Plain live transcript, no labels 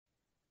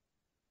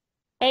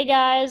Hey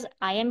guys,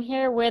 I am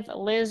here with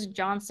Liz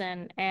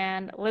Johnson,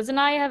 and Liz and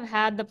I have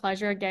had the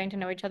pleasure of getting to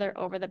know each other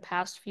over the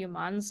past few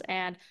months,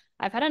 and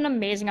I've had an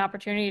amazing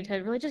opportunity to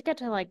really just get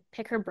to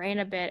pick her brain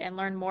a bit and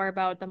learn more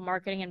about the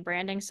marketing and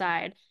branding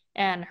side.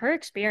 And her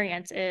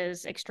experience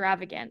is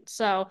extravagant.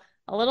 So,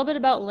 a little bit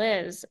about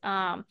Liz.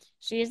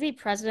 She is the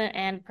president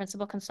and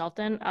principal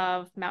consultant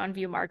of Mountain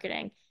View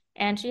Marketing,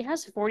 and she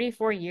has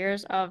 44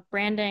 years of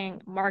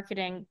branding,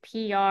 marketing,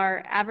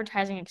 PR,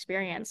 advertising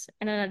experience,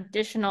 and an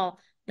additional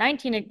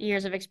 19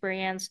 years of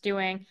experience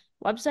doing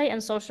website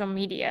and social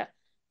media.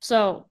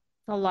 So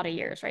a lot of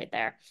years right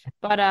there.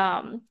 But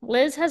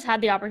Liz has had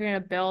the opportunity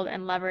to build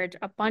and leverage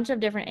a bunch of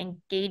different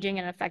engaging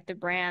and effective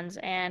brands,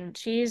 and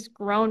she's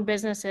grown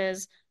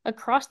businesses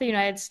across the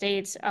United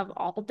States of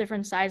all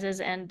different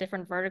sizes and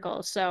different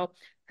verticals. So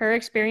her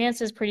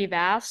experience is pretty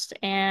vast.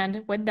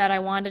 And with that, I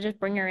wanted to just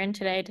bring her in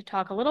today to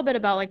talk a little bit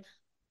about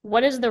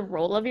what is the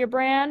role of your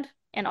brand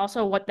and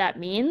also what that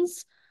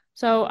means.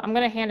 So I'm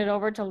going to hand it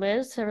over to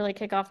Liz to really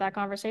kick off that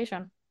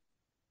conversation.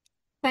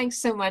 Thanks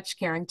so much,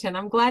 Carrington.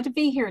 I'm glad to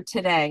be here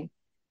today.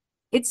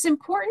 It's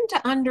important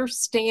to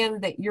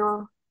understand that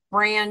your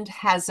brand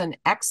has an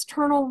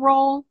external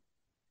role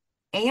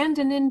and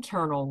an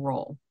internal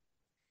role.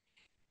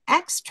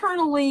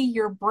 Externally,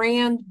 your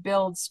brand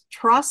builds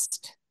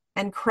trust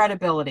and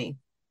credibility.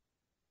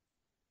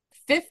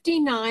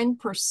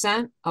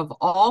 59% of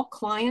all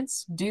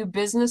clients do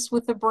business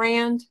with a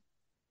brand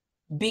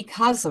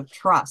because of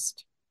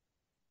trust.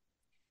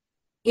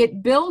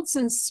 It builds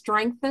and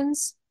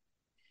strengthens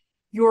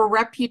your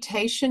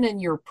reputation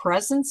and your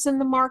presence in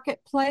the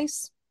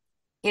marketplace.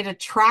 It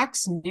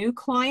attracts new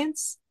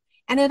clients,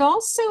 and it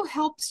also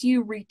helps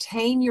you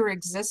retain your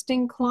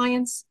existing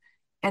clients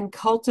and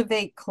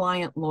cultivate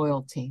client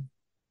loyalty.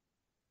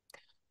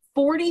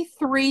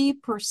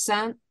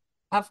 43%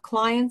 of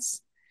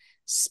clients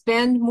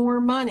spend more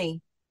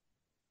money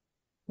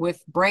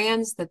with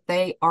brands that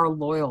they are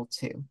loyal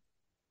to.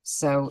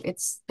 So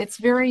it's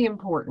very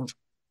important.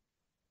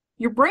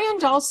 Your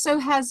brand also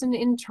has an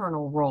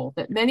internal role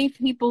that many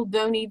people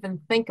don't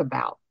even think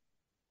about.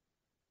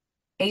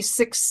 A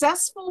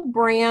successful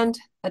brand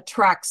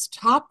attracts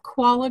top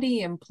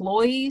quality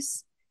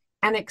employees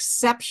and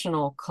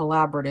exceptional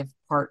collaborative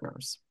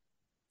partners.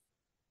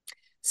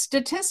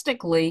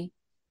 Statistically,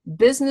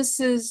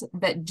 businesses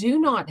that do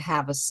not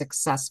have a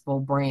successful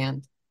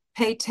brand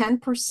pay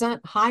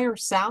 10% higher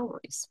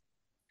salaries.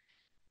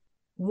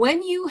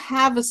 When you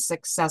have a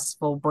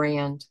successful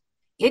brand,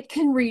 it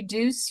can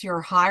reduce your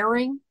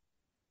hiring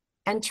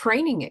and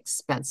training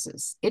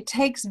expenses. It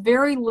takes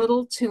very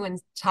little to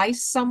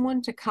entice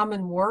someone to come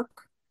and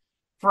work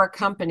for a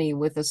company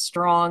with a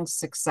strong,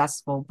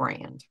 successful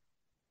brand.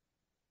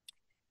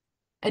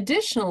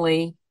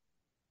 Additionally,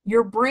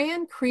 your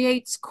brand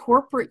creates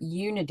corporate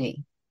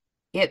unity.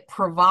 It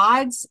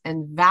provides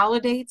and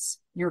validates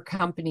your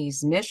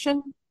company's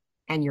mission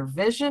and your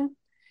vision,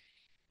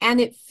 and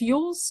it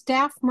fuels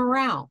staff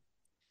morale.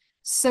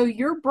 So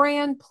your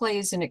brand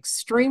plays an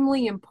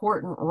extremely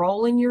important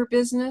role in your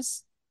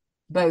business,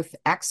 both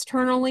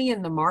externally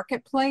in the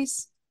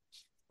marketplace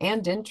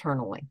and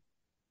internally.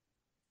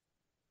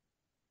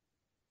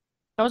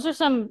 Those are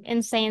some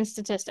insane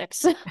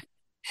statistics.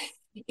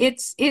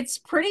 It's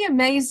pretty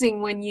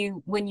amazing when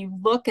you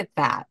look at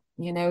that.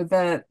 You know,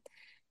 the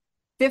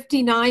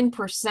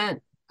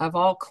 59% of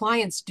all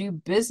clients do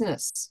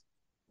business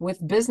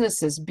with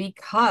businesses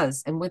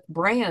because and with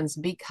brands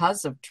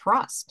because of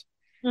trust.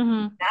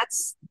 hmm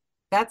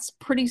That's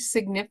pretty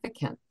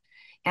significant.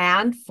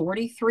 And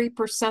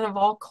 43% of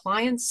all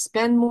clients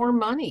spend more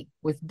money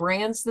with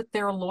brands that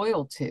they're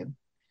loyal to.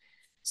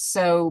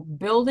 So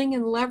building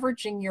and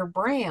leveraging your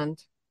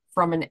brand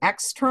from an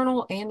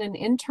external and an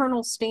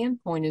internal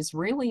standpoint is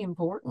really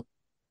important.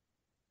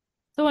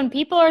 So when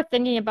people are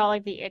thinking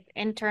about the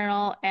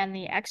internal and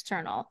the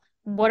external,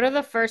 what are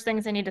the first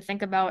things they need to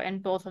think about in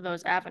both of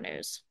those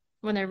avenues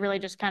when they're really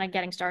just kind of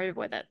getting started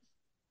with it?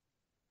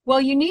 Well,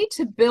 you need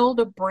to build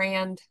a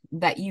brand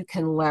that you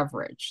can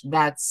leverage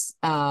that's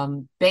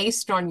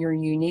based on your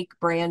unique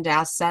brand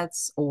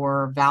assets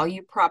or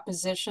value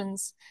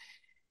propositions.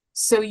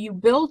 So you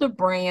build a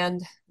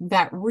brand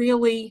that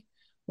really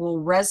will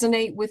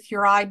resonate with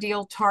your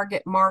ideal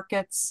target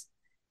markets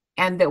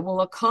and that will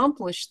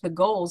accomplish the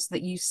goals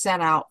that you set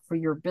out for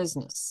your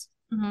business.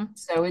 hmm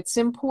So it's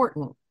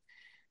important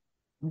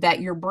that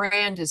your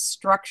brand is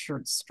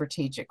structured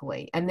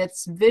strategically and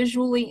that's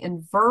visually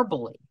and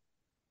verbally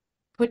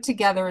put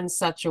together in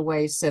such a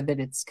way so that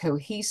it's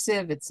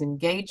cohesive, it's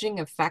engaging,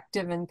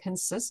 effective, and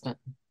consistent.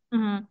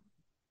 hmm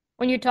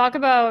When you talk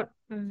about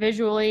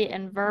visually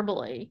and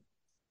verbally,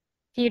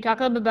 can you talk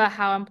a little bit about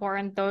how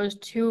important those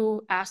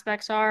two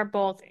aspects are,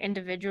 both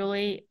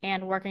individually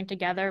and working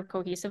together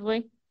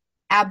cohesively?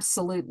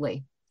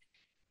 Absolutely.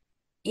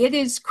 It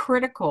is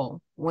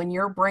critical when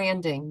you're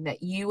branding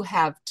that you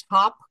have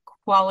top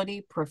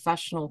quality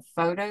professional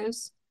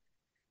photos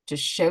to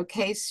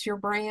showcase your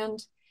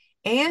brand,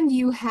 and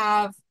you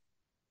have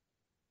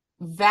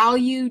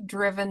value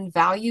driven,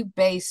 value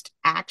based,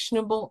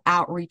 actionable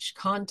outreach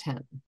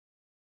content.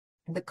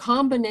 the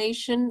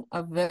combination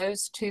of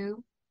those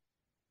two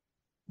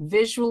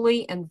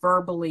visually and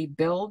verbally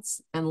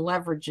builds and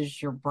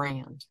leverages your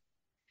brand.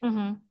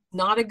 Hmm.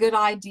 Not a good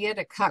idea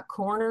to cut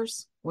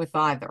corners with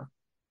either.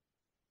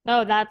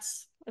 No,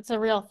 it's a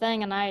real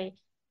thing. And I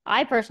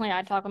personally,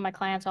 I talk with my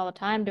clients all the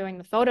time doing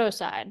the photo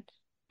side.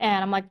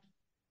 And I'm like,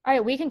 all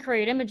right, we can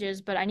create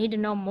images, but I need to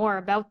know more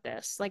about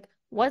this. Like,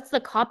 what's the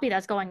copy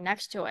that's going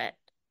next to it?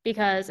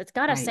 Because it's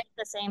got to say Right.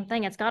 the same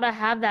thing. It's got to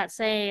have that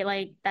say,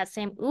 like, that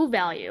same ooh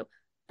value.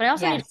 But I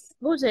also need to Yes,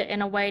 pose it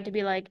in a way to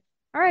be like,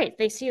 all right,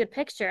 they see the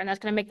picture and that's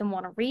going to make them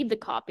want to read the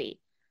copy.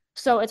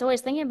 So it's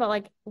always thinking about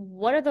like,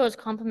 what are those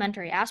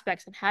complementary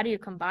aspects and how do you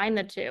combine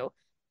the two?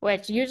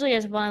 Which usually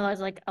is one of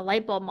those like a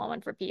light bulb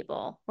moment for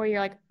people where you're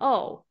like,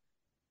 oh,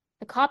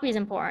 the copy is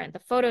important. The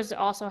photos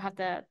also have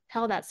to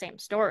tell that same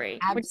story.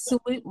 Which,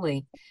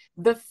 absolutely.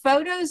 The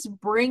photos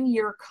bring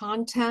your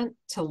content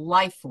to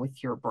life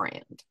with your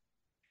brand.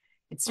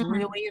 It's mhm,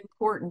 really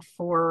important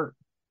for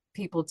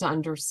people to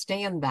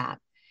understand that.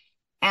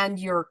 And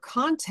your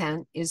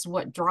content is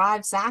what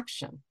drives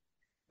action.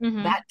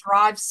 mhm, That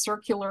drives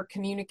circular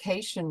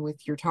communication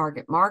with your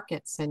target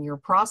markets and your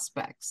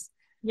prospects.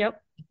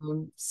 yep.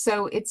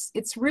 So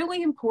it's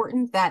really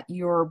important that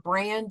your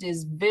brand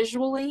is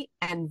visually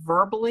and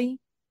verbally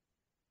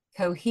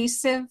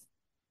cohesive,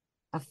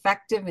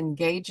 effective,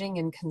 engaging,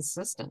 and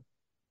consistent.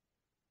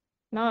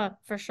 No,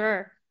 for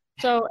sure.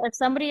 So if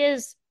somebody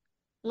is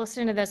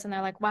listening to this and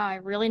they're like, wow, I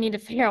really need to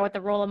figure out what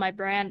the role of my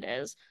brand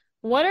is,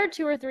 what are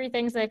two or three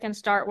things they can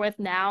start with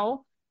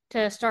now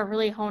to start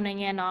really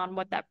honing in on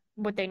what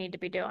they need to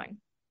be doing?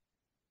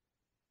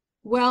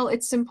 Well,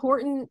 it's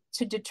important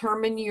to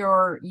determine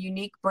your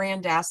unique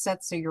brand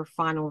assets or your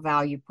final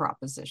value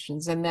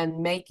propositions, and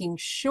then making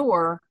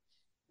sure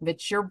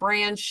that your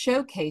brand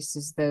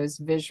showcases those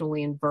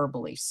visually and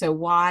verbally. So,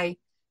 why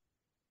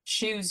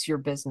choose your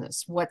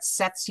business? What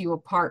sets you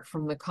apart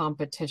from the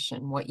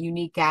competition? What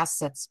unique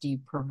assets do you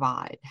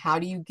provide? How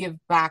do you give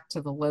back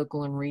to the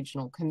local and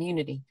regional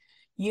community?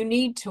 You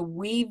need to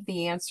weave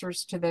the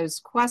answers to those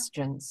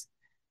questions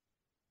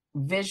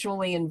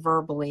visually and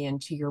verbally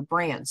into your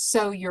brand.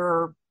 So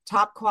your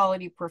top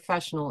quality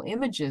professional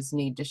images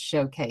need to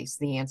showcase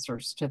the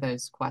answers to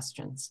those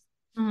questions,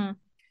 Hmm.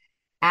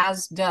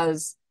 as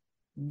does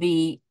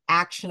the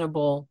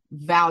actionable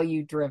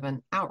value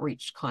driven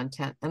outreach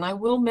content. And I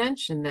will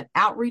mention that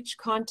outreach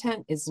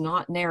content is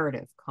not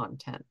narrative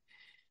content.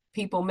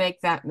 People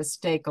make that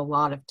mistake a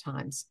lot of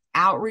times.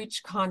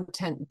 Outreach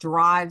content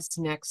drives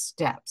next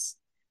steps.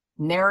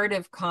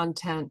 Narrative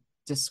content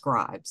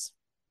describes.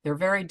 They're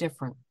very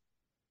different.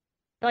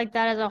 Like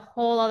that is a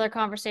whole other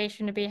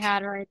conversation to be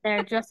had right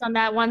there, just on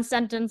that one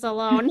sentence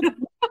alone.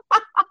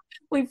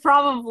 We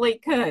probably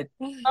could.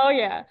 Oh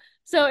yeah.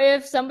 So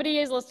if somebody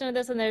is listening to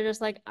this and they're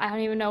just like, I don't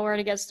even know where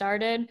to get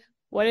started,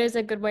 what is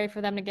a good way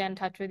for them to get in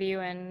touch with you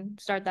and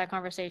start that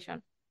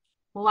conversation?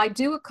 Well, I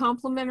do a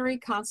complimentary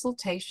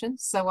consultation,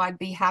 so I'd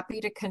be happy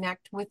to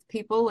connect with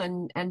people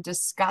and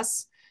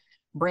discuss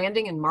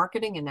branding and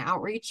marketing and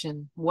outreach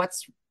and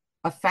what's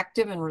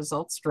effective and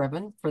results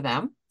driven for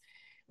them.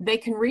 They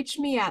can reach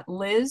me at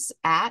Liz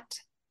at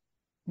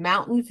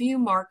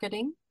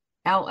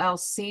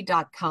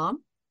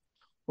mountainviewmarketingllc.com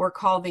or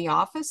call the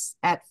office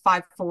at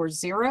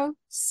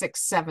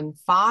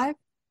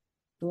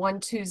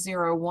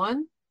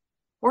 540-675-1201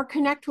 or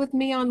connect with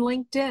me on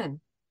LinkedIn.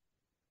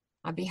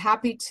 I'd be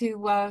happy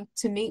to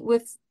meet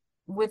with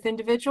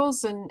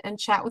individuals and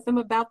chat with them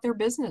about their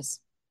business.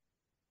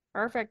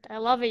 Perfect. I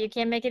love it. You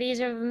can't make it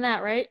easier than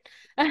that, right?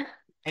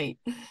 Hey,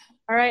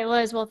 All right,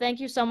 Liz. Well, thank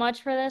you so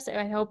much for this.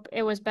 I hope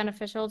it was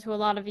beneficial to a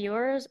lot of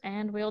viewers,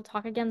 and we'll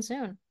talk again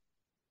soon.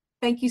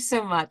 thank you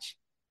so much.